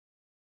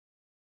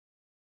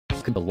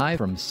Welcome to Live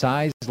from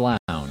Size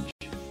Lounge,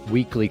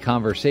 weekly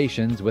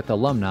conversations with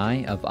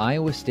alumni of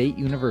Iowa State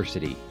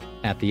University.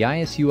 At the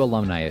ISU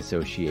Alumni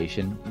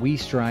Association, we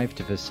strive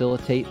to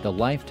facilitate the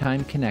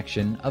lifetime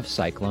connection of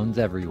Cyclones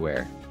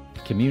everywhere,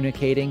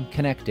 communicating,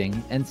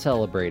 connecting, and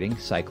celebrating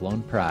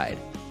Cyclone pride.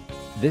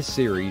 This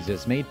series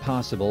is made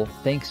possible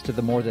thanks to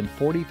the more than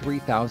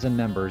 43,000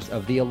 members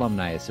of the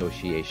Alumni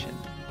Association.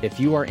 If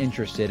you are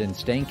interested in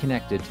staying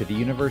connected to the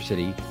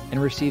university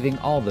and receiving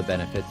all the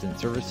benefits and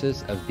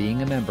services of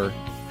being a member,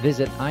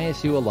 visit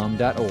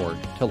isualum.org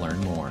to learn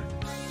more.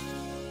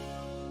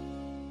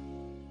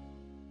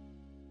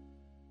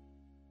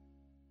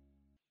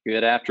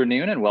 Good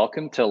afternoon and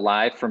welcome to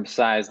Live from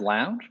Size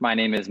Lounge. My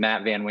name is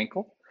Matt Van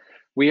Winkle.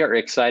 We are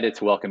excited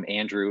to welcome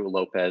Andrew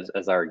Lopez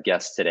as our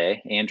guest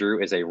today.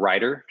 Andrew is a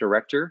writer,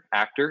 director,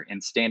 actor,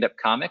 and stand-up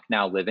comic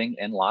now living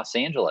in Los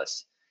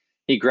Angeles.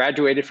 He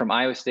graduated from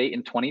Iowa State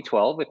in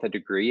 2012 with a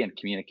degree in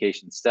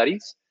communication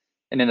studies,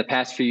 and in the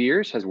past few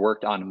years has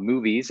worked on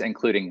movies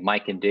including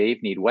Mike and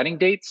Dave Need Wedding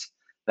Dates,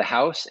 The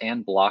House,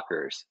 and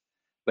Blockers.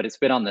 But it's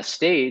been on the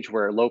stage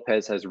where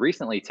Lopez has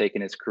recently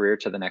taken his career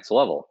to the next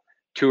level,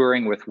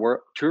 touring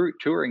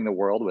the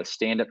world with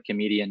stand-up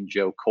comedian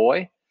Joe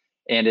Coy,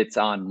 and it's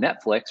on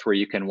Netflix where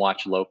you can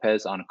watch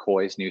Lopez on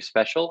Coy's new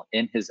special,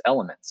 In His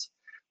Elements,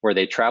 where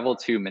they travel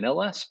to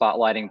Manila,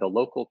 spotlighting the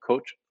local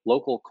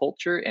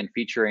culture and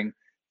featuring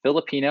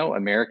Filipino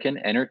American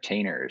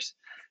entertainers.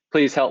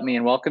 Please help me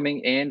in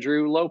welcoming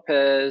Andrew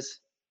Lopez.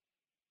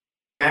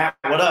 Matt,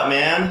 what up,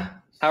 man?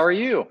 How are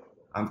you?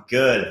 I'm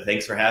good.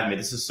 Thanks for having me.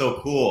 This is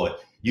so cool.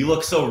 You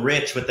look so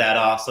rich with that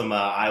awesome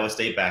Iowa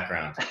State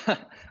background.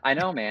 I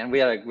know, man. We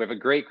have a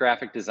great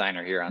graphic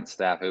designer here on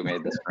staff who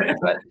made this for me.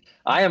 But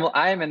I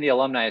am in the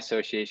Alumni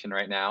Association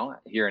right now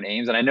here in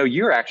Ames, and I know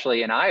you're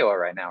actually in Iowa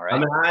right now, right?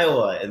 I'm in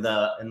Iowa, in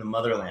the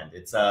motherland.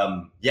 It's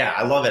yeah,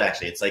 I love it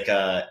actually. It's like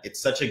it's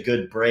such a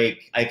good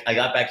break. I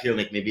got back here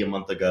like maybe a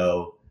month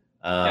ago.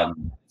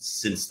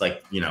 Since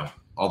like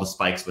all the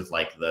spikes with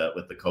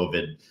the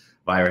COVID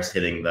virus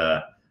hitting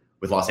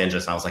with Los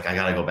Angeles, I was like, I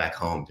gotta go back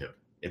home, dude.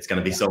 It's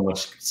gonna be so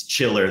much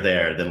chiller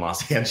there than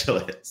Los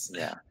Angeles.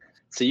 Yeah.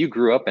 So you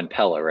grew up in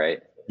Pella,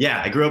 right?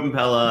 Yeah, I grew up in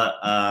Pella,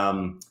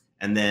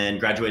 and then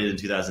graduated in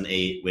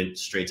 2008, went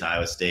straight to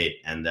Iowa State.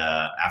 And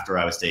after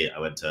Iowa State, I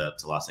went to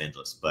Los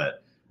Angeles.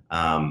 But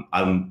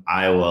I'm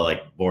Iowa,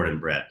 like born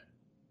and bred.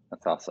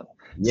 That's awesome.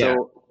 Yeah.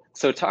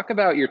 So talk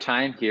about your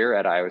time here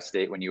at Iowa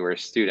State when you were a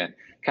student.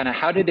 Kind of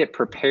how did it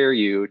prepare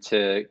you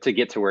to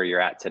get to where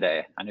you're at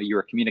today? I know you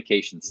were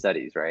communication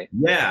studies, right?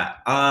 Yeah.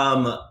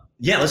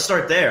 Yeah, let's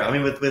start there. I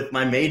mean, with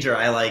my major,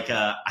 I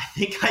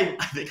think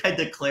I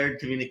declared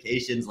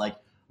communications like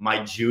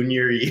my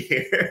junior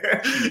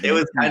year. It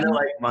was kind of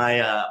like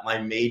my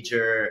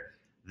major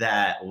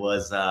that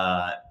was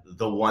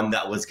the one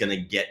that was gonna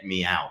get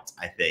me out.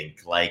 I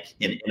think like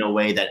in a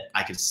way that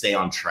I could stay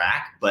on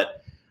track.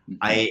 But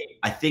I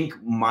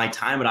think my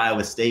time at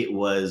Iowa State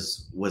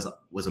was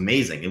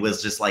amazing. It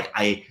was just like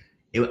I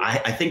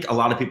think a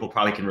lot of people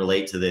probably can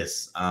relate to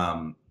this.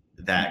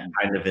 That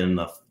kind of in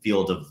the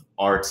field of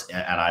arts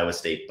at Iowa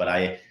State, but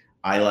I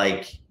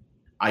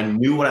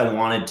knew what I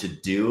wanted to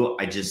do.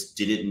 I just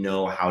didn't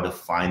know how to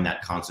find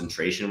that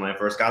concentration when I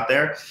first got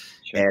there.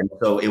 Sure. And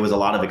so it was a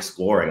lot of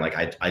exploring. Like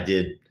I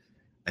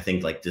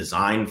think like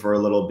design for a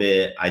little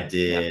bit. I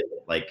did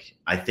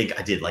I think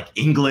I did like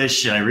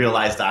English, and I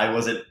realized I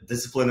wasn't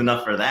disciplined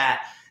enough for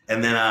that.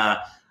 And then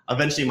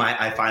eventually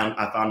I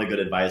found a good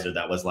advisor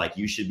that was like,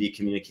 you should be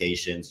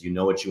communications. You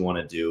know what you want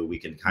to do. We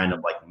can kind of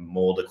like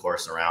mold a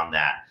course around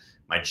that.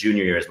 My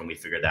junior year is when we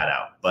figured that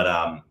out.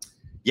 But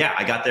yeah,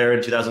 I got there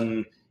in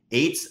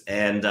 2008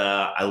 and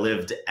I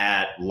lived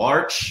at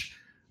Larch.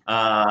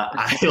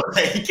 I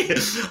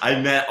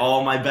met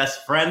all my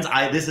best friends.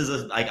 This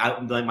is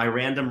my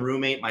random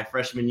roommate my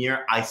freshman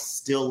year. I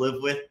still live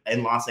with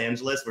in Los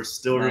Angeles. We're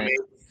still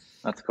roommates.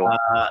 That's cool.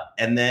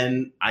 And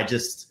then I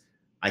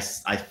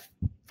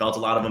felt a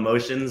lot of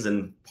emotions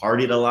and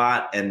partied a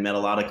lot and met a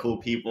lot of cool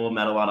people,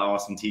 met a lot of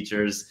awesome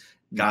teachers,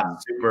 got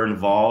super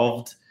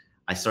involved.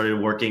 I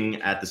started working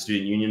at the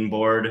student union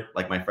board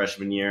like my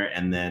freshman year.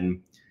 And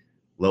then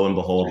lo and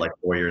behold, like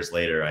 4 years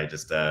later, I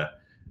just, I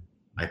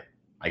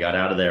got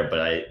out of there. But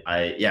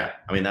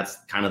I mean, that's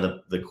kind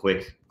of the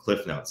quick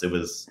cliff notes. It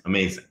was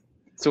amazing.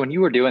 So when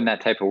you were doing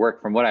that type of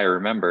work, from what I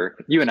remember,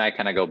 you and I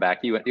kind of go back.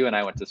 You and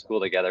I went to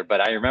school together,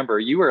 but I remember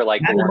you were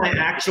like my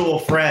actual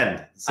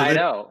friend. So I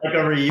know, like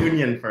a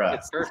reunion for us.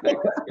 It's perfect.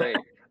 It's great.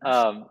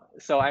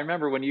 So I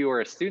remember when you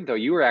were a student, though,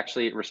 you were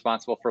actually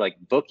responsible for like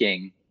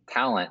booking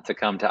talent to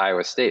come to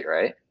Iowa State,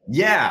 right?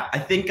 Yeah, I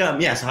think so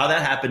how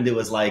that happened, it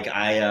was like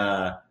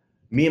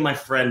me and my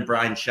friend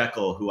Brian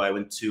Shekel, who I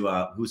went to,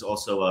 who's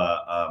also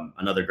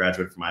another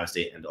graduate from Iowa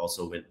State and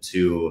also went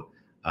to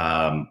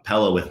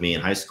Pella with me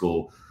in high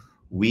school.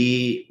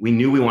 We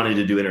knew we wanted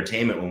to do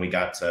entertainment when we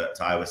got to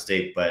Iowa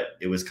State, but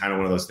it was kind of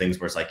one of those things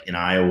where it's like in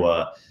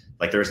Iowa,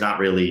 like there's not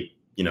really,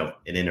 an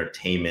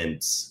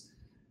entertainment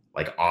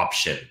like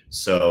option.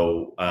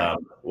 So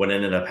what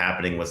ended up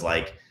happening was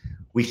like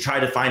we tried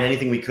to find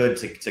anything we could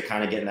to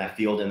kind of get in that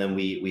field. And then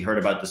we heard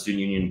about the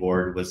student union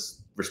board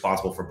was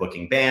responsible for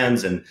booking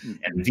bands and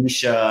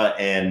Visha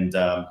and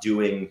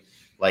doing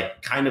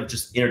like kind of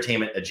just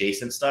entertainment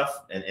adjacent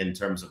stuff in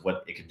terms of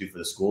what it could do for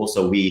the school.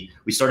 So we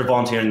started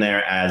volunteering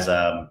there as,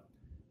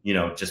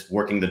 just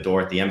working the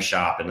door at the M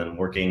Shop, and then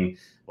working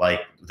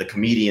like the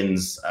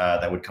comedians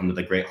that would come to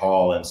the Great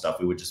Hall and stuff.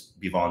 We would just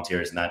be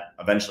volunteers, and that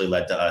eventually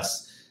led to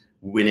us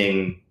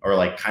winning, or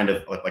like kind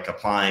of like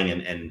applying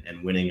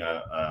and winning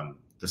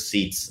the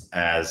seats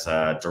as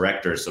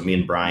directors. So me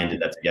and Brian did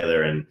that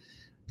together, and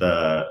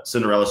the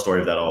Cinderella story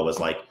of that all was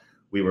like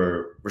we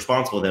were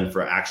responsible then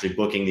for actually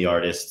booking the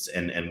artists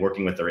and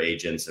working with their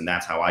agents, and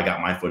that's how I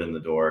got my foot in the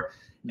door.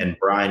 And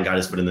Brian got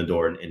his foot in the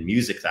door in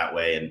music that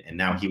way, and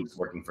now he was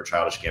working for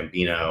Childish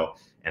Gambino,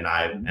 and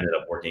I ended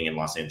up working in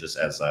Los Angeles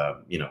as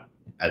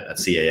at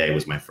CAA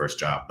was my first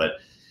job. But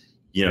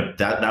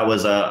that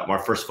was our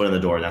first foot in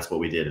the door, and that's what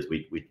we did. Is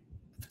we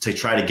to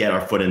try to get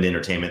our foot in the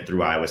entertainment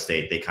through Iowa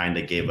State. They kind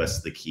of gave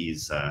us the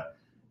keys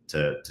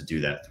to do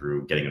that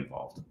through getting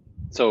involved.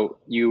 So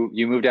you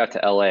moved out to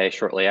LA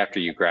shortly after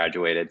you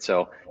graduated.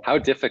 So how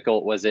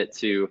difficult was it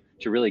to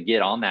really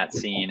get on that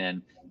scene,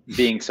 and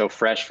being so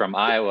fresh from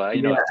Iowa,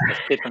 a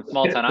kid from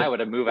small town Iowa,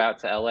 to move out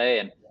to LA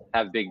and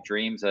have big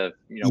dreams of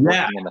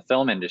working in the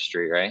film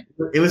industry, right?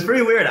 It was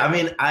pretty weird. I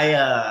mean,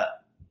 I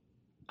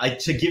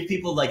to give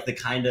people like the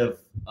kind of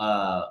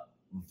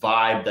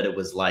vibe that it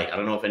was like, I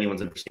don't know if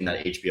anyone's ever seen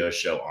that HBO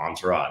show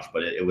Entourage,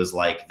 but it was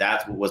like,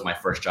 that's what was my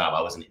first job.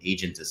 I was an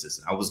agent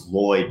assistant. I was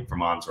Lloyd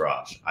from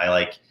Entourage.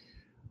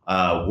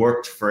 I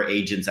worked for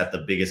agents at the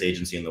biggest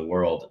agency in the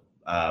world.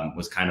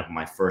 Was kind of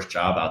my first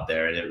job out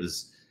there, and it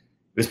was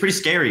pretty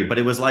scary, but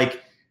it was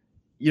like,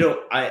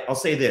 I'll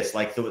say this,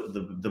 like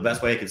the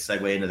best way I could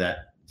segue into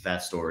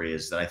that story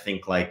is that I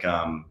think like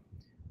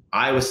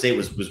Iowa State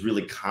was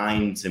really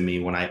kind to me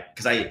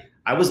because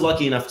I was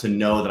lucky enough to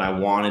know that I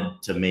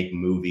wanted to make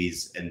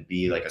movies and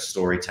be like a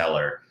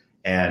storyteller.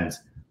 And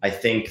I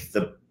think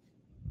the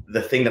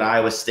thing that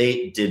Iowa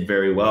State did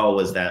very well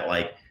was that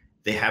like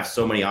they have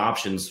so many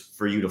options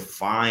for you to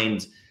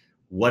find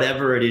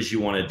whatever it is you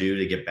want to do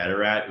to get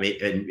better at.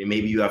 And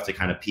maybe you have to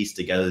kind of piece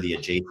together the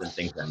adjacent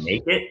things that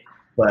make it.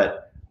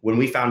 But when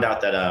we found out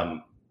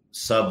that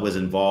Sub was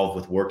involved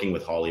with working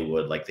with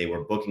Hollywood, like they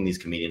were booking these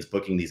comedians,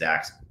 booking these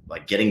acts,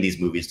 like getting these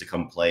movies to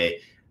come play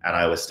at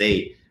Iowa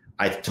State,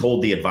 I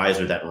told the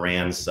advisor that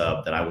ran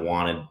Sub that I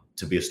wanted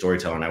to be a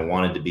storyteller and I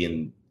wanted to be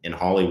in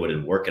Hollywood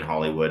and work in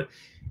Hollywood.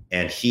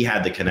 And he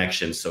had the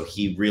connection. So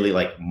he really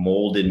like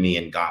molded me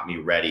and got me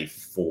ready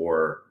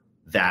for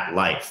that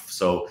life.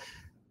 So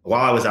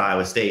while I was at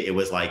Iowa State, it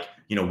was like,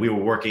 we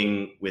were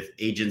working with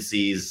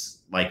agencies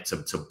like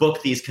to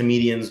book these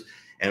comedians,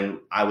 and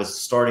I was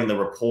starting the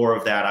rapport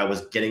of that. I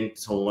was getting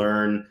to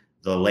learn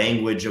the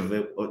language of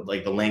it,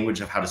 like the language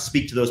of how to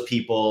speak to those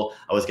people.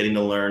 I was getting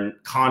to learn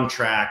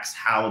contracts,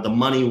 how the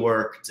money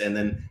worked, and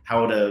then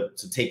how to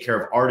take care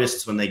of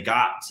artists when they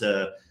got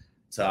to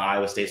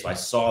Iowa State. So I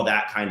saw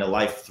that kind of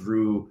life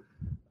through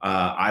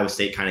Iowa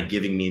State, kind of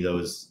giving me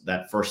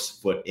that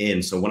first foot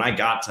in. So when I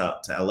got to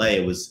LA,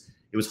 it was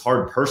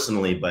hard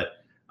personally, but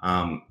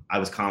I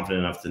was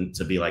confident enough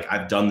to be like,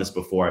 I've done this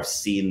before. I've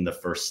seen the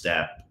first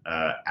step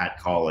at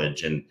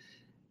college. And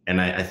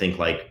I think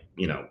like,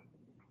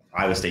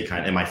 Iowa State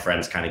and my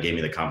friends kind of gave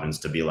me the confidence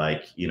to be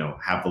like,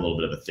 have a little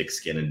bit of a thick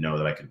skin and know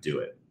that I could do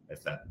it,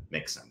 if that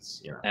makes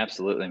sense.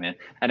 Absolutely, man.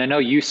 And I know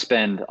you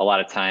spend a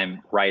lot of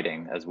time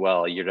writing as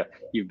well.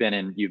 You've been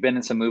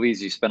in some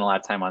movies, you spend a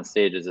lot of time on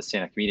stage as a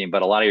stand-up comedian,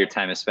 but a lot of your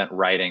time is spent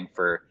writing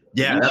for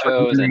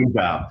shows and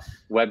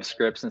web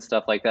scripts and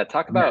stuff like that.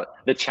 Talk about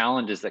the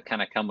challenges that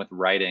kind of come with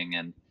writing,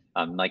 and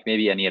like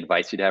maybe any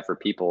advice you'd have for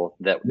people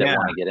that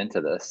want to get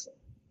into this.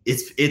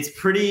 It's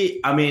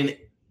pretty, I mean,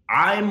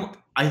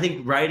 I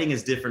think writing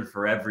is different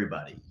for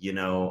everybody.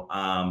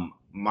 I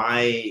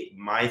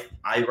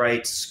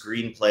write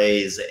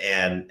screenplays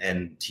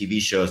and TV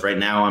shows. Right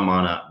now I'm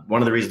on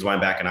one of the reasons why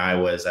I'm back in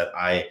Iowa is that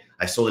I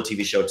sold a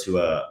TV show to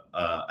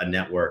a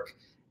network,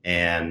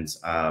 and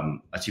a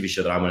TV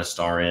show that I'm going to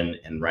star in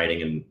and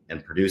writing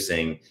and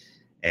producing.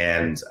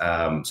 And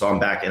so I'm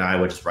back in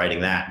Iowa just writing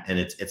that. And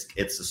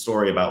it's a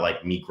story about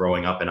like me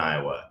growing up in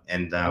Iowa.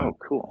 And oh,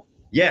 cool.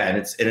 Yeah, and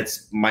it's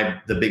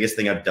the biggest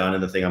thing I've done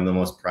and the thing I'm the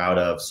most proud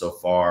of so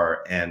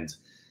far. And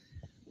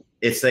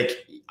it's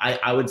like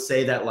I would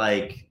say that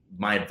like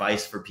my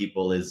advice for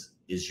people is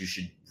you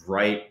should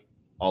write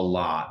a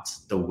lot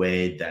the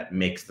way that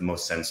makes the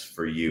most sense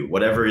for you.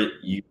 Whatever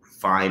you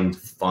find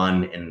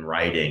fun in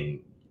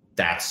writing,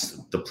 that's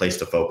the place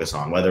to focus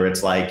on. Whether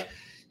it's like,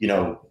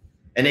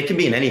 and it can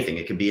be in anything.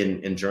 It could be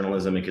in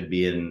journalism. It could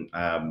be in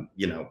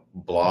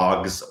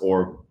blogs,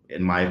 or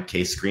in my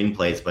case,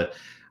 screenplays. But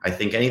I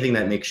think anything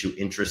that makes you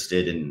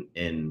interested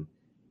in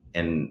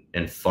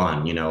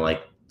fun,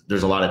 like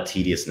there's a lot of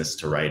tediousness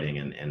to writing,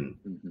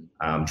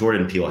 and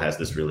Jordan Peele has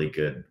this really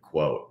good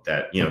quote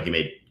that, you know, he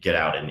made Get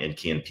Out and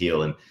Key and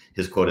Peele, and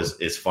his quote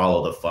is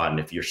follow the fun.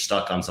 If you're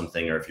stuck on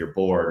something, or if you're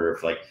bored, or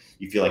if like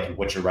you feel like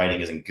what you're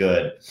writing isn't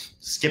good,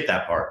 skip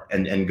that part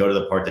and go to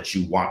the part that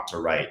you want to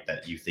write,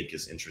 that you think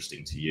is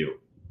interesting to you.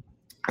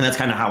 And that's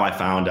kind of how I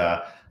found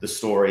the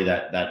story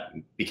that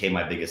became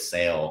my biggest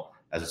sale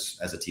as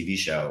a TV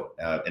show.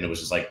 And it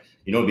was just like,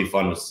 you know, what'd be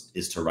fun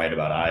is to write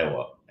about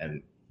Iowa.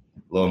 And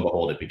lo and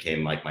behold, it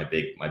became like my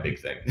big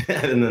thing.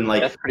 And then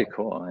like, that's pretty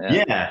cool.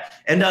 Yeah.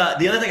 And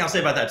the other thing I'll say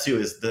about that too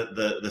is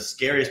the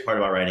scariest part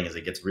about writing is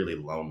it gets really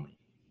lonely.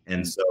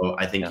 And so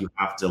I think you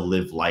have to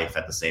live life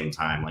at the same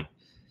time. Like,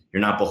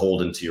 you're not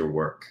beholden to your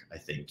work. I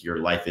think your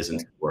life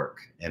isn't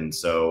work. And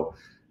so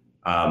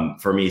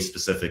for me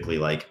specifically,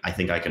 like, I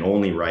think I can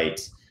only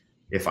write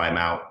if I'm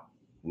out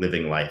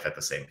living life at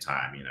the same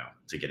time, you know,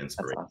 to get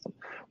inspiration. That's awesome.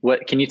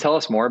 What can you tell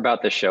us more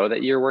about the show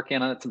that you're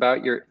working on? It's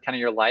about your kind of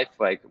your life.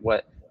 Like,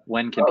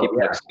 when can people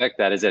expect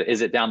that? Is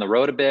it down the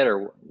road a bit,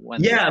 or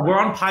when? Yeah, we're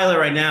on pilot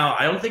right now.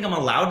 I don't think I'm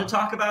allowed to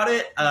talk about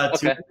it.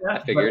 Okay, I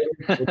figured.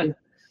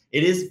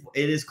 It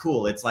is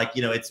cool. It's like,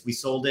 you know, we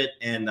sold it,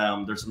 and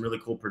there's some really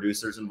cool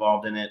producers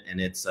involved in it, and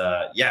it's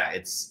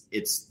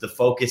the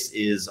focus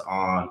is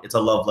on, it's a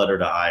love letter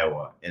to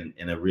Iowa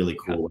in a really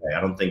cool way.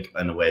 I don't think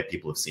in a way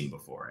people have seen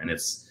before, and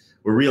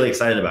we're really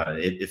excited about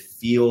it. It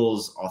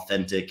feels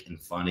authentic and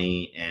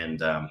funny,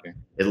 and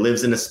it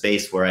lives in a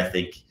space where I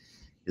think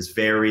is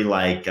very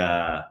like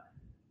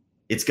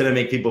it's going to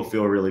make people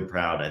feel really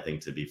proud, I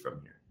think, to be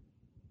from here.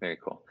 Very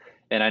cool.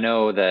 And I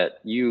know that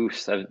you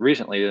have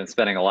recently been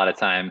spending a lot of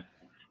time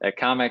at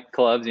comic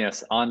clubs, you know,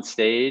 on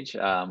stage,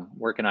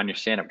 working on your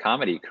stand-up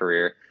comedy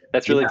career.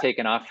 That's really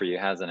taken off for you,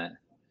 hasn't it?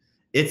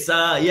 It's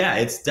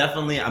it's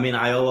definitely, I mean,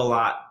 I owe a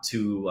lot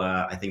to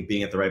I think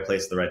being at the right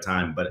place at the right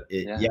time. But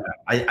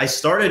I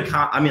started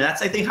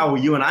that's I think how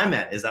you and I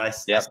met, is that I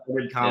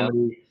started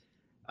comedy.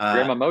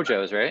 Grandma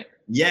Mojo's, right?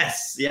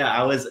 Yes, yeah.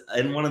 I was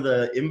in one of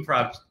the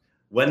improv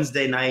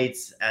Wednesday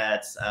nights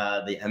at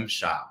the M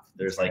Shop.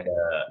 There's like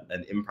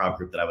an improv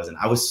group that I was in.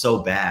 I was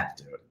so bad,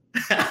 dude.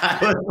 I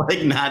was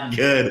like not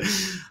good.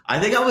 I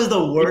think I was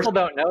the worst. People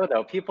don't know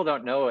though. People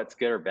don't know it's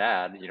good or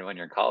bad, you know, when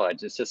you're in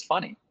college. It's just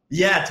funny.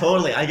 Yeah,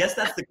 totally. I guess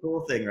that's the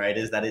cool thing, right?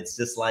 Is that it's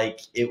just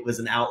like, it was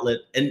an outlet.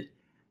 And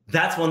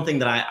that's one thing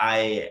that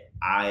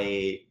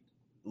I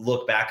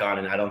look back on,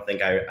 and I don't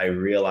think I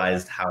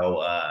realized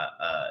how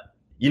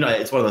you know,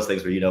 it's one of those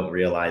things where you don't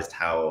realize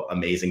how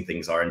amazing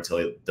things are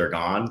until they're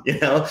gone, you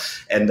know?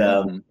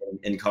 And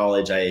in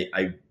college,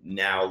 I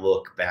now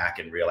look back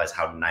and realize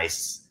how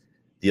nice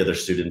the other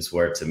students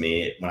were to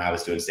me when I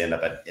was doing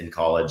stand-up in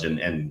college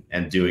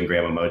and doing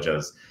Grandma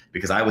Mojo's,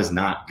 because I was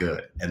not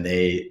good, and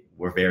they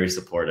were very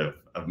supportive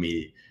of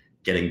me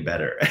getting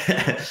better.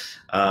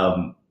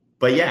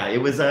 But yeah,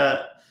 it was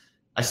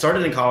I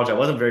started in college. I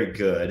wasn't very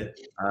good,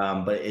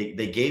 but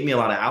they gave me a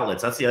lot of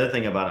outlets. That's the other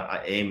thing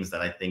about Ames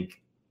that I think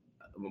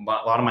a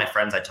lot of my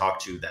friends I talk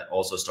to that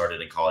also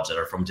started in college, that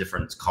are from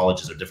different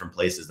colleges or different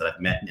places that I've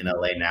met in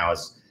LA now,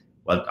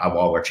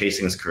 while we're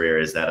chasing this career,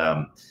 is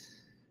that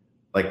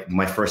like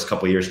my first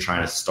couple of years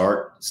trying to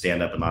start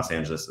stand up in Los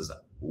Angeles, is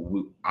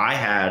I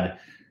had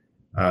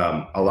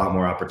a lot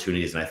more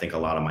opportunities than I think a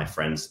lot of my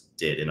friends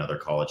did in other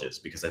colleges,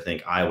 because I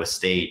think Iowa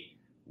State,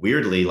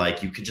 weirdly,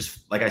 like, you could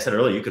just, like I said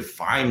earlier, you could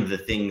find the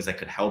things that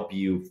could help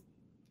you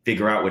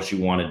figure out what you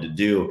wanted to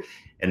do.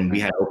 And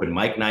we had open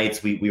mic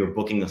nights. We were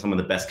booking some of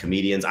the best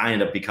comedians. I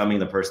ended up becoming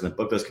the person that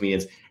booked those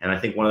comedians. And I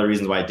think one of the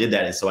reasons why I did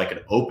that is so I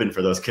could open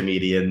for those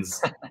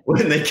comedians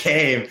when they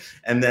came.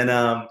 And then,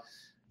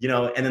 you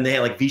know, and then they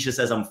had like Visha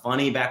Says I'm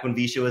Funny back when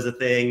Visha was a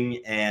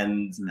thing,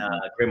 and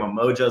Grandma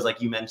Mojo's,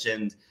 like you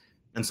mentioned.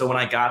 And so when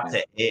I got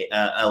to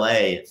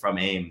LA from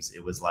Ames,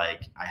 it was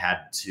like I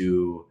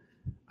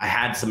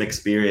had some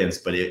experience,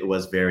 but it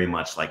was very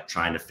much like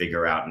trying to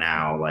figure out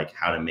now, like,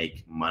 how to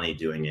make money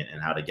doing it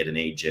and how to get an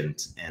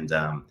agent. And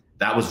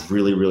that was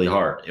really, really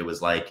hard. It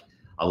was like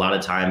a lot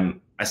of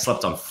time I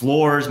slept on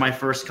floors my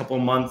first couple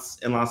of months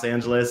in Los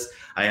Angeles.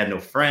 I had no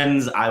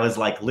friends. I was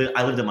like,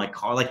 I lived in my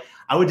car. Like,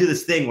 I would do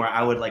this thing where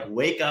I would like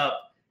wake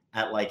up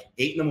at like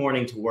 8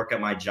 a.m. to work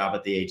at my job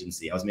at the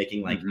agency. I was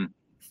making like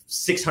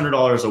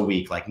 $600 a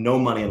week, like no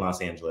money in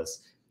Los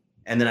Angeles.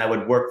 And then I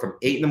would work from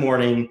 8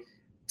 a.m.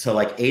 to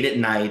like 8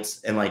 p.m.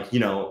 And like, you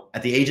know,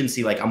 at the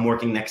agency, like I'm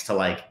working next to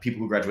like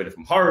people who graduated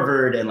from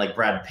Harvard, and like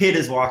Brad Pitt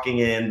is walking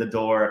in the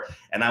door.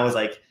 And I was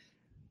like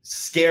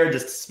scared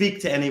just to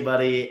speak to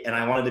anybody. And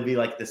I wanted to be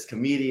like this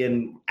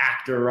comedian,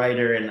 actor,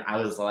 writer. And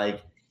I was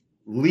like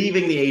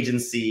leaving the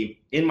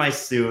agency in my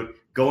suit,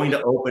 going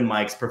to open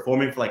mics,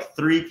 performing for like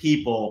 3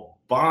 people,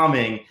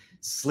 bombing,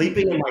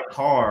 sleeping in my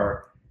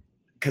car.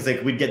 Cause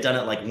like we'd get done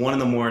at like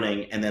 1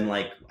 a.m. and then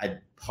like I'd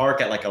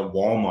park at like a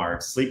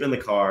Walmart, sleep in the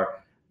car,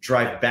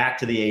 drive back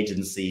to the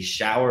agency,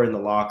 shower in the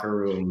locker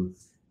room,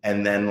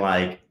 and then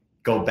like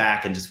go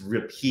back and just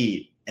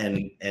repeat.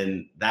 And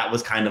that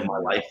was kind of my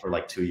life for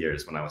like 2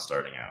 years when I was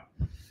starting out.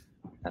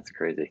 That's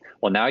crazy.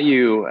 Well, now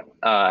you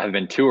have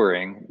been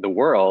touring the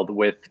world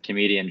with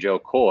comedian Joe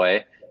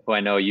Coy, who who I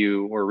know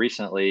you were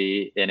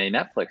recently in a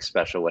Netflix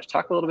special with.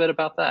 Talk a little bit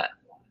about that.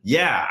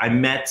 Yeah, I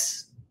met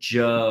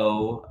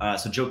Joe.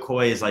 So Joe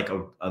Coy is like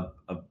a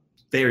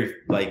very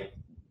like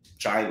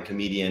giant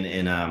comedian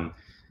and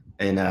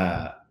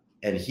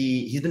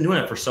he's been doing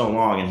it for so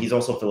long, and he's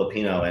also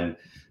Filipino, and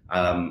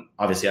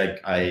obviously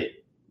I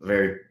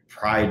very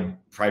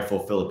prideful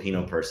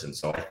Filipino person.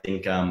 So I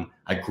think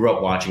I grew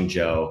up watching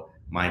Joe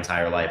my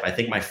entire life. I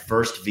think my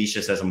first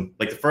Vicious-ism,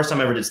 like the first time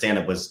I ever did stand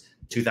up was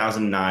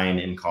 2009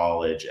 in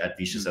college at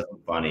Vicious-ism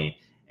Funny,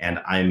 and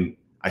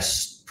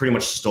pretty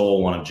much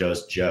stole one of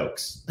Joe's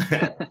jokes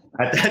at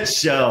that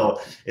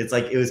show. It's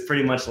like, it was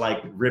pretty much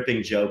like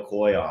ripping Joe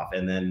Coy off.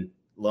 And then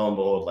lo and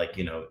behold, like,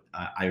 you know,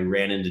 I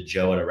ran into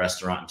Joe at a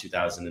restaurant in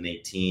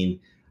 2018.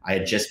 I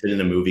had just been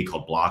in a movie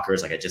called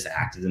Blockers. Like I just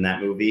acted in that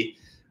movie,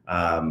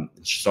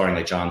 starring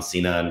like John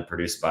Cena and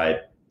produced by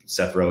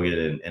Seth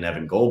Rogen and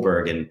Evan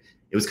Goldberg. And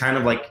it was kind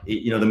of like,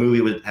 you know, the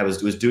movie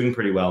was doing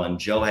pretty well. And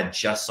Joe had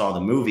just saw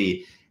the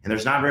movie, and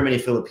there's not very many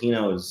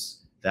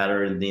Filipinos that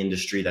are in the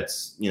industry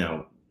that's, you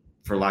know,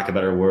 for lack of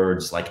better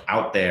words, like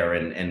out there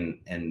and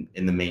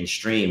in the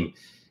mainstream.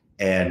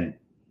 And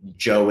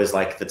Joe is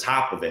like the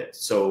top of it.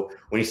 So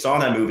when he saw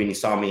that movie and he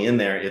saw me in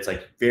there, it's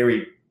like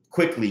very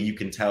quickly you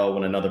can tell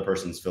when another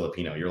person's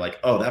Filipino. You're like,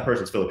 oh, that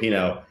person's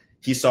Filipino.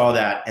 He saw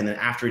that. And then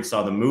after he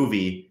saw the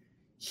movie,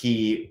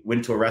 he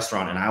went to a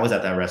restaurant, and I was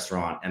at that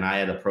restaurant, and I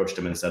had approached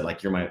him and said,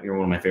 like, you're one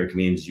of my favorite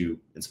comedians. You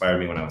inspired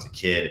me when I was a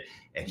kid.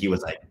 And he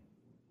was like,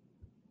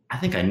 I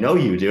think I know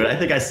you, dude. I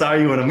think I saw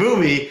you in a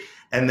movie.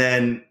 And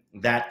then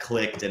that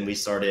clicked, and we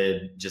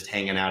started just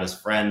hanging out as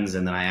friends.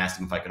 And then I asked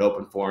him if I could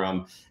open for him.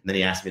 And then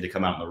he asked me to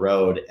come out on the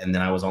road. And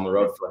then I was on the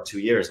road for like 2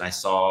 years, and I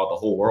saw the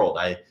whole world.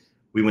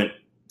 We went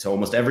to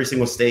almost every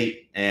single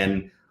state,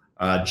 and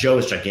Joe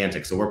is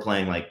gigantic. So we're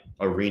playing like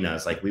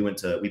arenas. Like we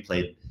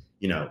played,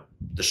 you know,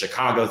 the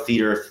Chicago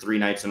Theater 3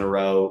 nights in a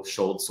row,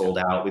 sold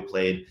out. We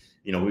played,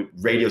 you know,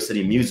 Radio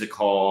City Music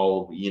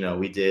Hall. You know,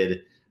 we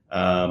did,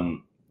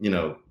 you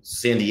know,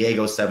 San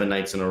Diego 7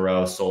 nights in a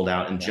row, sold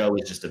out. And Joe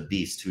is just a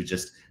beast who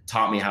just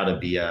taught me how to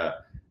be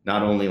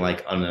not only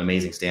like an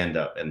amazing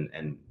stand-up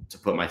and to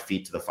put my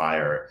feet to the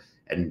fire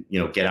and, you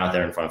know, get out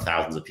there in front of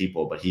thousands of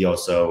people, but he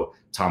also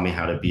taught me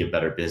how to be a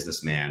better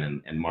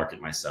businessman and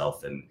market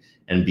myself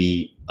and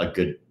be a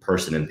good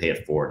person and pay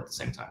it forward at the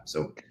same time.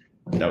 So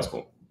that was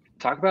cool.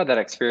 Talk about that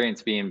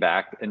experience being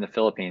back in the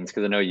Philippines,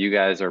 because I know you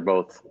guys are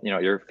both, you know,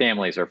 your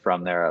families are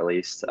from there at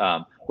least.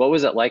 What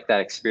was it like, that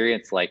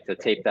experience, like to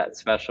tape that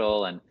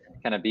special and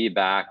kind of be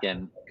back?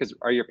 And because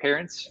are your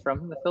parents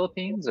from the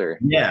Philippines or?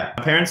 Yeah,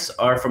 my parents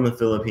are from the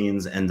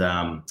Philippines, and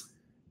then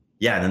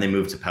they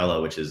moved to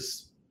Pelo, which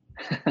is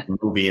a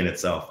movie in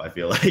itself, I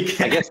feel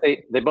like. I guess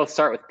they both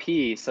start with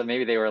P, so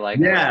maybe they were like,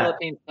 yeah,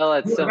 Philippines, Pelo,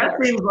 it's similar.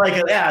 That seems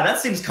like that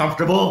seems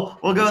comfortable.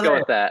 We'll go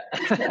with that.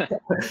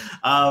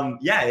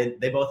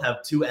 They both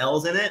have 2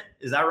 L's in it.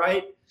 Is that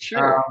right?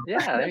 Sure.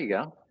 Yeah, there you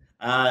go.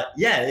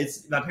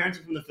 It's my parents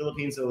are from the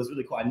Philippines, so it was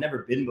really cool. I'd never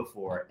been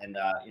before, and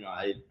you know,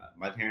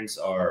 my parents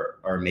are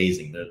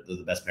amazing. They're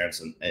the best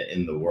parents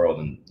in the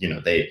world, and you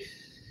know, they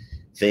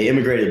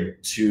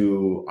immigrated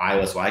to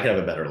Iowa so I could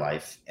have a better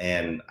life.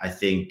 And I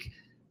think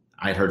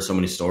I'd heard so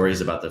many stories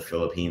about the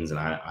Philippines, and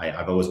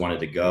I've always wanted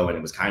to go, and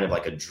it was kind of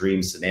like a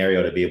dream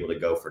scenario to be able to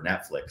go for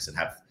Netflix and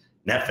have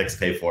Netflix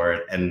pay for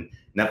it. And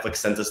Netflix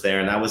sent us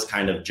there, and that was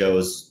kind of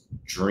Joe's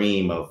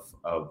dream of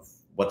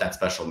what that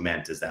special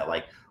meant, is that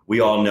like, we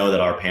all know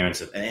that our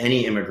parents,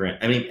 any immigrant,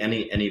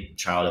 any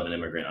child of an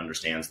immigrant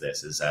understands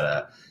this, is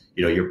that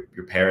you know,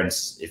 your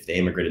parents, if they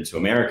immigrated to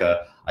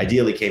America,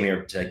 ideally came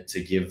here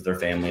to give their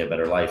family a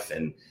better life.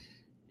 And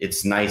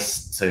it's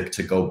nice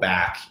to go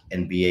back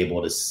and be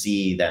able to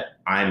see that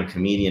I'm a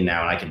comedian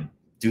now, and I can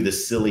do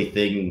this silly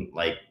thing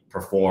like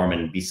perform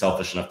and be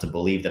selfish enough to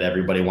believe that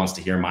everybody wants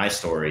to hear my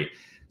story.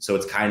 So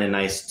it's kind of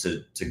nice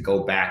to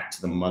go back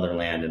to the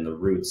motherland and the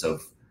roots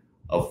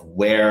of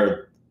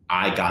where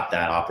I got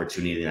that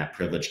opportunity and that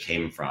privilege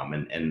came from,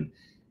 and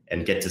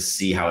get to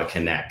see how it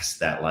connects,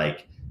 that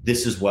like,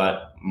 this is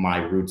what my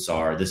roots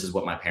are. This is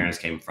what my parents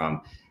came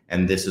from.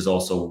 And this is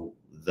also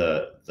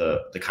the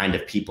kind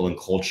of people and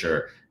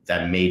culture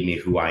that made me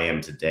who I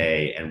am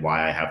today, and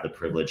why I have the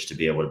privilege to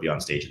be able to be on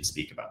stage and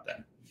speak about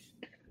that.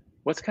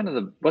 What's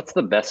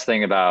the best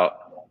thing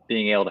about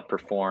being able to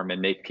perform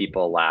and make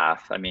people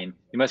laugh? I mean,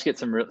 you must get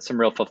some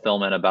real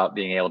fulfillment about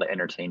being able to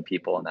entertain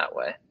people in that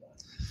way.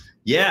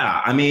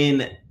 Yeah, I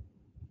mean,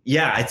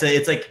 yeah,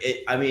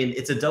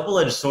 it's a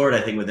double-edged sword, I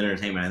think, with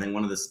entertainment. I think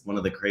one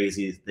of the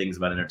crazy things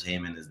about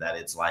entertainment is that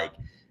it's like,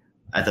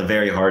 at the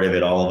very heart of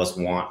it, all of us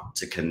want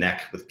to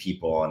connect with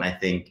people. And I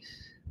think,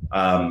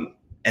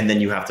 and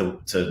then you have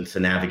to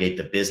navigate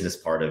the business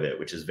part of it,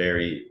 which is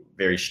very,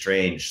 very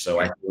strange. So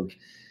I think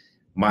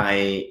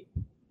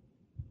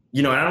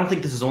you know, and I don't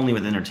think this is only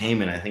with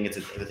entertainment. I think it's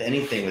with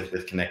anything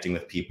with connecting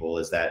with people,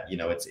 is that, you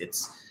know,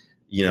 it's,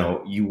 you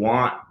know, you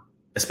want,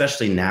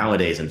 especially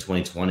nowadays in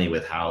 2020,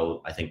 with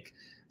how I think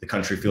the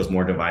country feels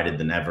more divided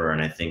than ever.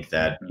 And I think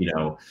that, you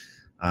know,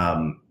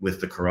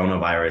 with the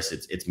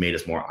coronavirus, it's made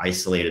us more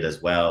isolated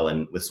as well.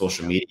 And with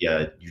social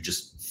media, you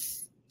just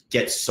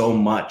get so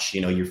much,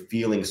 you're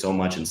feeling so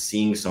much and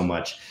seeing so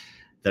much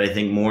that I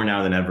think more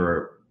now than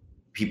ever,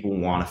 people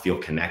want to feel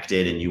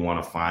connected and you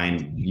want to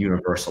find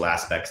universal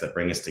aspects that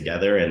bring us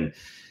together. And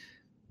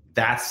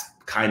that's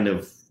kind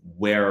of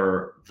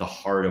where the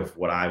heart of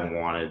what I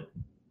wanted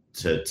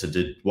to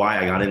do, why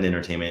I got into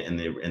entertainment and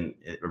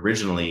it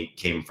originally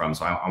came from.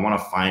 So I want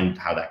to find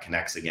how that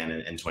connects again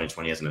in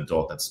 2020 as an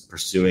adult that's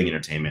pursuing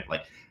entertainment.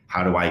 Like,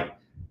 how do I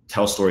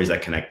tell stories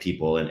that connect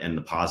people and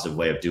the positive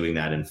way of doing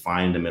that and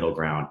find a middle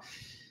ground?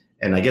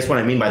 And I guess what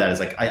I mean by that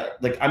is I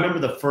remember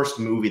the first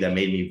movie that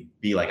made me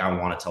be like, I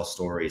want to tell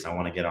stories, I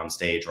want to get on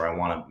stage, or I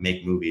want to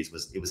make movies.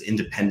 It was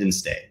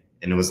Independence Day.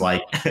 And it was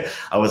like,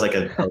 I was like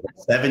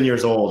 7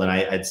 years old and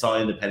I saw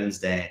Independence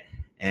Day,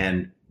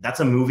 and that's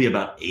a movie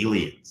about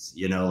aliens,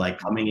 like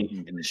coming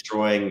in and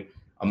destroying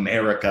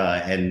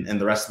America and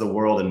the rest of the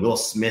world. And Will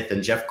Smith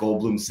and Jeff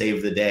Goldblum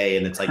save the day.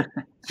 And it's like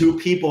two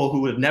people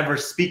who would never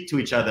speak to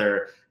each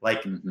other,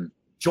 like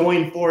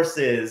join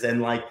forces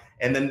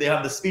and then they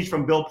have the speech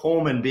from Bill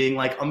Pullman being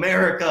like,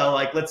 America,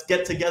 like, let's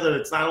get together.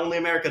 It's not only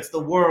America, it's the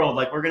world.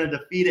 Like, we're going to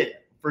defeat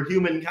it for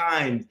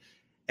humankind.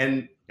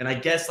 And I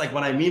guess like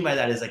what I mean by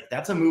that is like,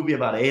 that's a movie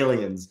about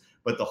aliens,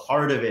 but the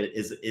heart of it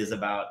is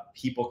about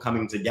people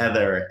coming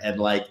together.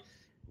 And like,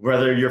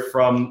 whether you're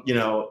from,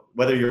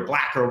 whether you're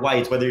black or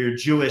white, whether you're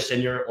Jewish or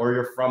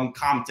you're from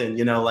Compton,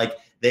 like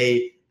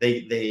they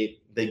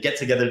get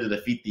together to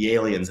defeat the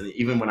aliens. And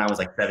even when I was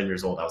like 7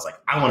 years old, I was like,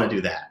 I want to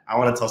do that. I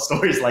want to tell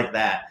stories like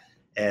that.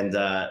 And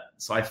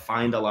so I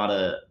find a lot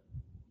of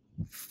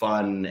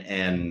fun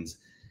and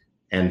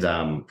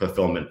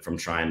fulfillment from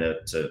trying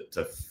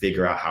to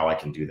figure out how I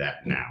can do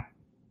that now.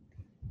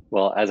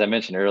 Well, as I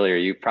mentioned earlier,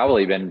 you've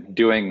probably been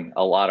doing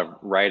a lot of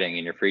writing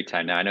in your free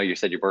time now. I know you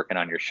said you're working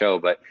on your show,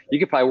 but you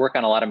could probably work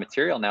on a lot of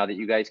material now that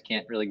you guys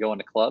can't really go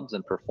into clubs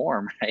and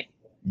perform, right?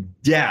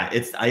 Yeah,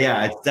 it's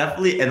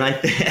definitely, and I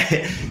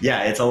think,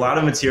 yeah, it's a lot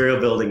of material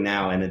building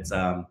now, and it's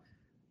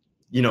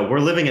we're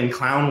living in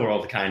clown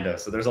world kind of,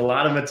 so there's a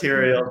lot of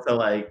material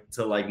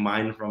to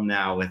mine from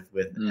now with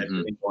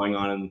everything going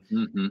on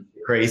and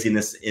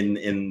craziness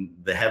in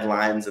the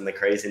headlines and the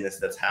craziness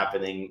that's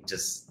happening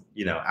just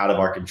out of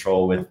our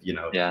control with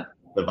the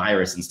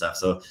virus and stuff.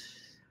 So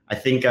I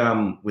think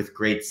with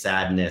great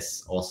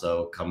sadness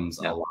also comes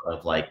a lot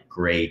of like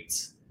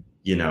great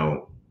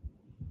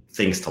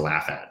things to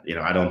laugh at.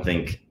 I don't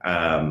think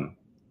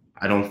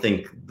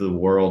the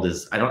world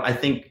is,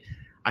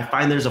 I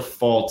find there's a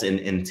fault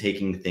in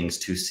taking things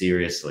too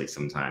seriously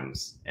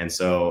sometimes. And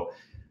so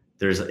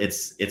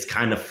it's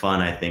kind of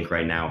fun, I think,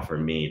 right now for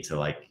me to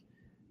like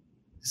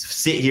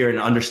sit here and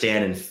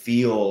understand and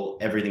feel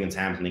everything that's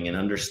happening and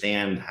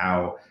understand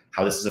how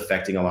this is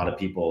affecting a lot of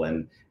people.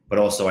 But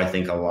also I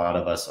think a lot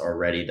of us are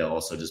ready to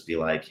also just be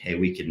like, hey,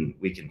 we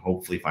can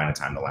hopefully find a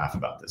time to laugh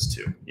about this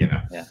too,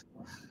 Yeah.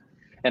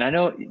 And I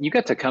know you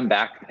got to come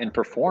back and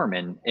perform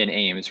in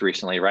Ames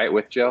recently, right?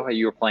 With Joe,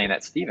 you were playing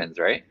at Stevens,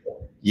 right?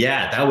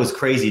 Yeah, that was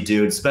crazy,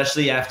 dude.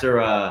 Especially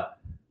after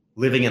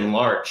living in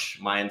Larch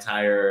my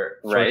entire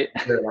right.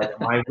 Year, like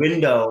my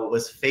window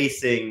was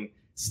facing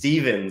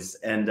Stevens,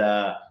 and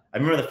I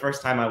remember the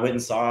first time I went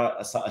and saw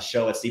a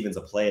show at Stevens,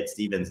 a play at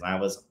Stevens, and I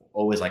was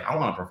always like, I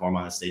want to perform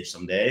on the stage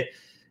someday.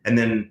 And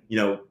then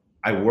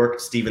I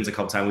worked Stevens a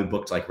couple times. We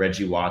booked like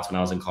Reggie Watts when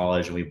I was in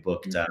college, and we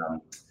booked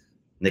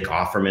Nick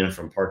Offerman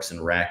from Parks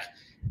and Rec.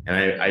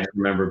 And I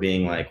remember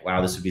being like, wow,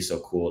 this would be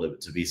so cool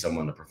to be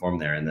someone to perform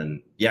there. And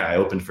then, I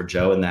opened for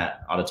Joe in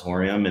that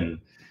auditorium, and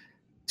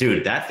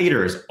dude, that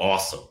theater is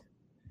awesome.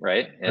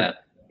 Right. Yeah.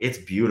 It's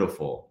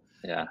beautiful.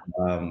 Yeah.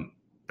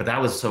 But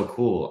that was so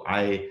cool.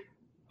 I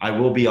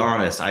will be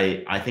honest.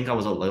 I think I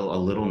was a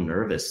little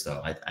nervous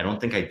though. I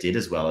don't think I did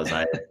as well as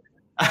I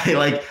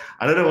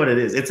don't know what it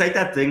is. It's like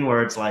that thing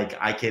where it's like,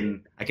 I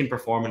can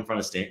perform in front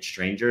of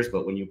strangers,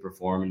 but when you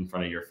perform in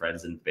front of your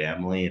friends and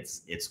family,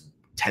 it's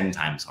 10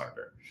 times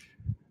harder.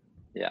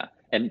 Yeah.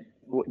 And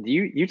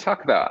you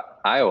talk about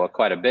Iowa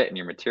quite a bit in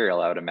your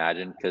material, I would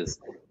imagine, because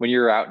when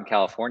you're out in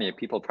California,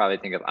 people probably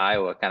think of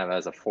Iowa kind of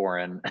as a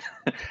foreign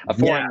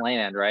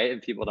land, right?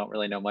 And people don't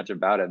really know much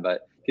about it,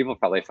 but people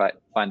probably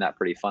find that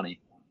pretty funny.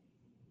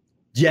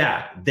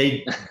 Yeah,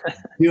 dude,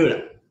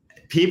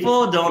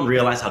 people don't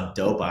realize how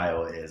dope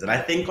Iowa is. And I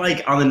think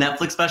like on the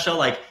Netflix special,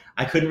 like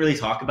I couldn't really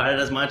talk about it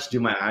as much, do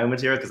my Iowa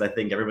material, because I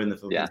think everybody in the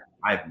Philippines,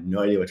 I have no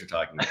idea what you're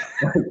talking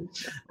about.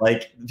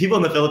 Like people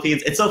in the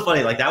Philippines, it's so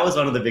funny. Like that was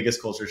one of the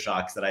biggest culture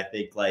shocks that I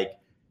think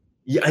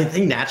I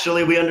think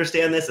naturally we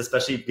understand this,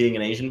 especially being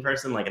an Asian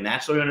person, like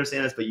naturally we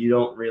understand this, but you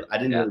don't really, I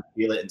didn't really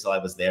feel it until I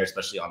was there,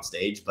 especially on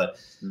stage. But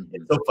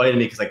it's so funny to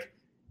me because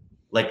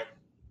like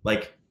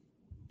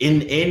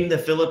in the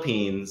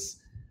Philippines,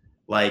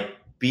 like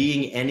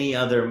being any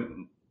other,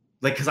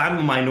 like, cause I'm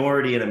a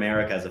minority in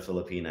America as a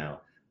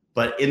Filipino,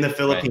 but in the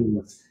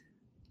Philippines,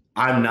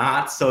 I'm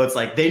not. So it's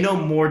like, they know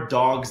more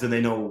dogs than they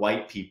know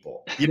white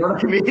people. You know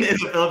what I mean? In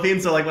the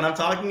Philippines. So like when I'm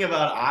talking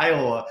about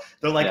Iowa,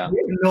 they're like, we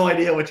have no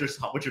idea what you're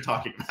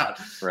talking about.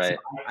 Right.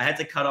 So I had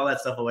to cut all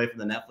that stuff away from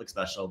the Netflix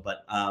special,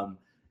 but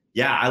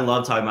Yeah, I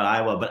love talking about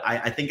Iowa, but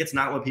I think it's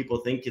not what people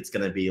think it's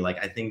going to be.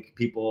 Like, I think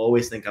people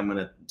always think I'm going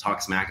to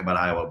talk smack about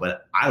Iowa,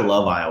 but I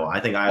love Iowa. I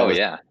think Iowa is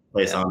yeah. the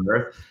place on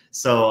earth.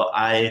 So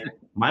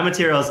my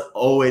material is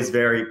always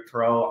very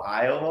pro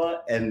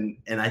Iowa, and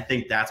I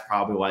think that's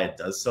probably why it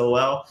does so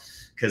well,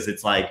 because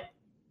it's like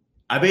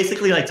I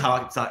basically like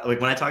talk like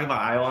when I talk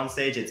about Iowa on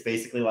stage, it's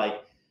basically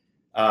like,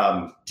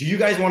 do you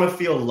guys want to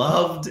feel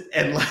loved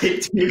and like,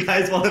 do you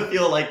guys want to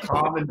feel like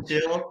calm and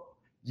chill?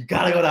 You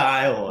got to go to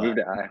Iowa. Move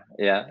to Iowa.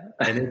 Yeah.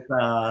 And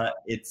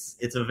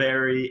it's a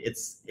very,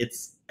 it's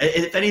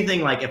if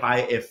anything, like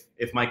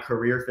if my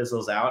career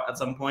fizzles out at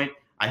some point,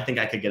 I think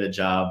I could get a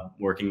job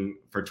working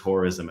for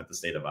tourism at the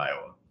state of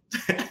Iowa.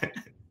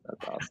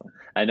 That's awesome.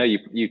 I know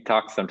you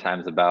talk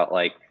sometimes about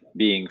like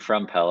being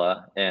from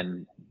Pella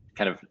and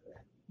kind of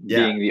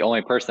being the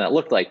only person that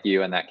looked like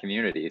you in that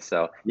community.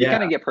 So you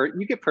kind of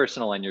get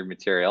personal in your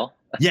material.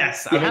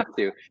 Yes. You have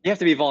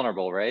to be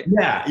vulnerable, right?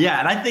 Yeah. Yeah.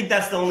 And I think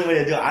that's the only way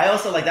to do it. I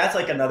also like, that's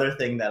like another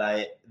thing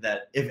that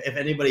if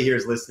anybody here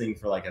is listening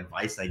for like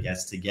advice, I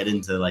guess, to get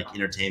into like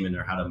entertainment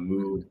or how to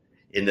move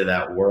into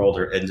that world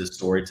or into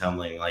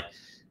storytelling, like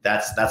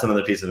that's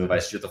another piece of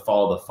advice. You have to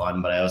follow the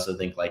fun. But I also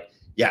think like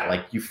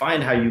you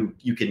find how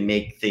you can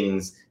make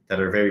things that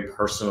are very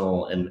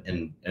personal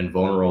and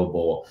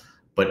vulnerable,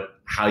 but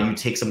how you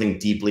take something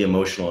deeply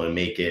emotional and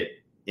make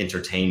it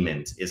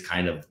entertainment is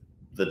kind of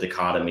the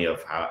dichotomy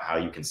of how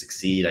you can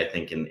succeed, I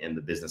think, in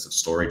the business of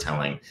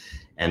storytelling.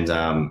 And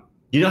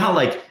you know how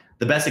like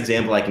the best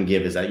example I can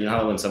give is that, you know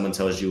how when someone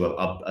tells you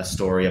a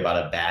story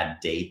about a bad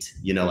date,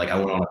 you know, like I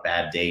went on a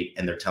bad date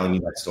and they're telling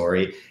you that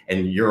story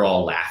and you're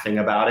all laughing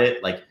about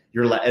it. Like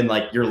you're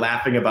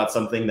laughing about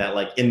something that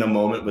like in the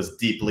moment was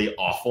deeply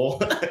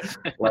awful.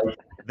 Like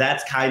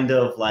that's kind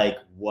of like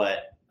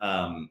what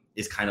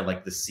is kind of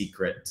like the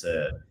secret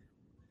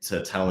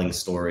to telling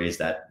stories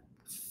that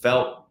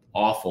felt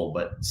awful,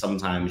 but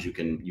sometimes you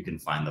can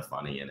find the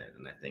funny in it,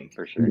 and I think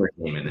for sure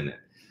entertainment in it.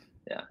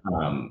 Yeah.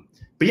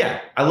 But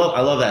yeah, I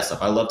love that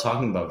stuff. I love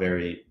talking about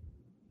very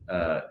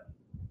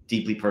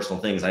deeply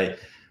personal things.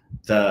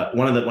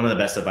 One of the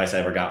best advice I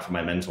ever got from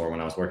my mentor when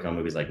I was working on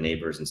movies like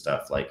Neighbors and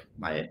stuff, like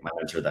my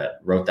mentor that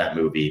wrote that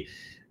movie,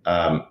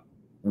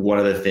 one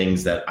of the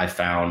things that I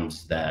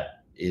found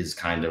that is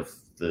kind of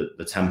the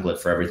template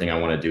for everything I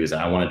want to do is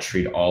that I want to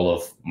treat all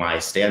of my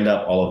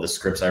stand-up, all of the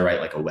scripts I write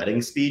like a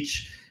wedding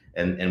speech.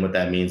 And what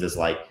that means is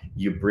like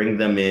you bring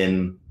them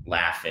in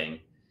laughing.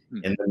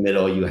 In the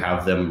middle, you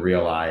have them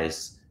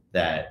realize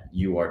that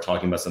you are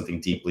talking about something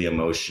deeply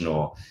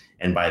emotional.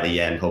 And by the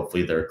end,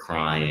 hopefully they're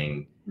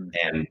crying.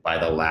 And by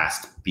the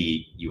last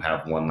beat, you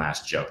have one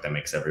last joke that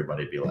makes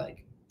everybody be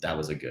like, that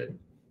was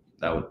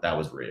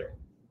real.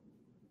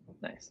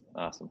 Nice.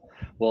 Awesome.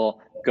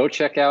 Well, go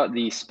check out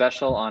the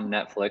special on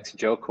Netflix,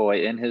 Jo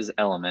Koy in His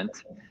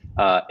Element.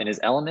 In His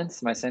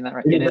Elements? Am I saying that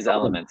right? In His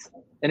Elements.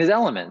 In His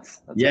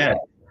Elements. That's yeah.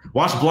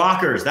 Watch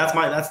Blockers.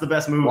 That's the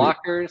best movie.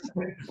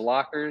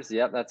 Blockers.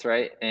 Yep, that's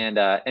right. And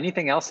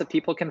anything else that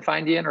people can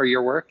find you in or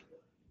your work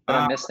that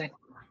I'm missing?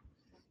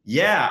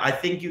 Yeah, I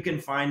think you can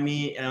find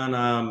me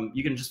on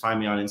you can just find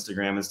me on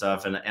Instagram and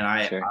stuff. And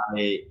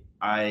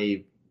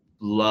I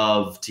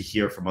love to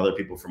hear from other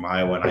people from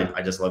Iowa, and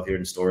I just love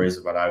hearing stories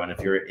about Iowa. And if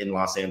you're in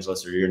Los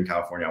Angeles or you're in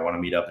California, I want to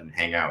meet up and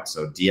hang out.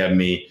 So DM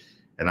me,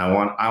 and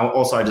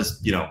I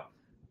just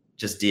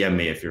DM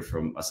me if you're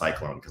from a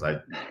Cyclone, because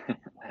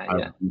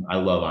I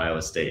love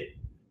Iowa State.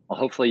 Well,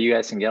 hopefully you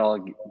guys can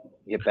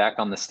get back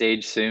on the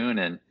stage soon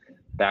and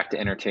back to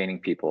entertaining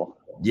people.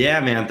 Yeah,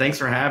 man. Thanks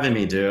for having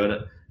me,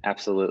 dude.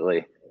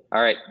 Absolutely.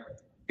 All right.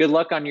 Good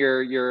luck on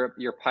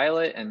your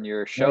pilot and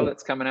your show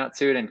that's coming out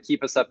soon, and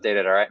keep us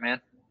updated. All right,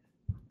 man.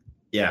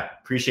 Yeah.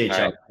 Appreciate you.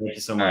 Thank you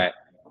so much. All right.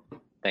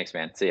 Thanks,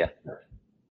 man. See ya.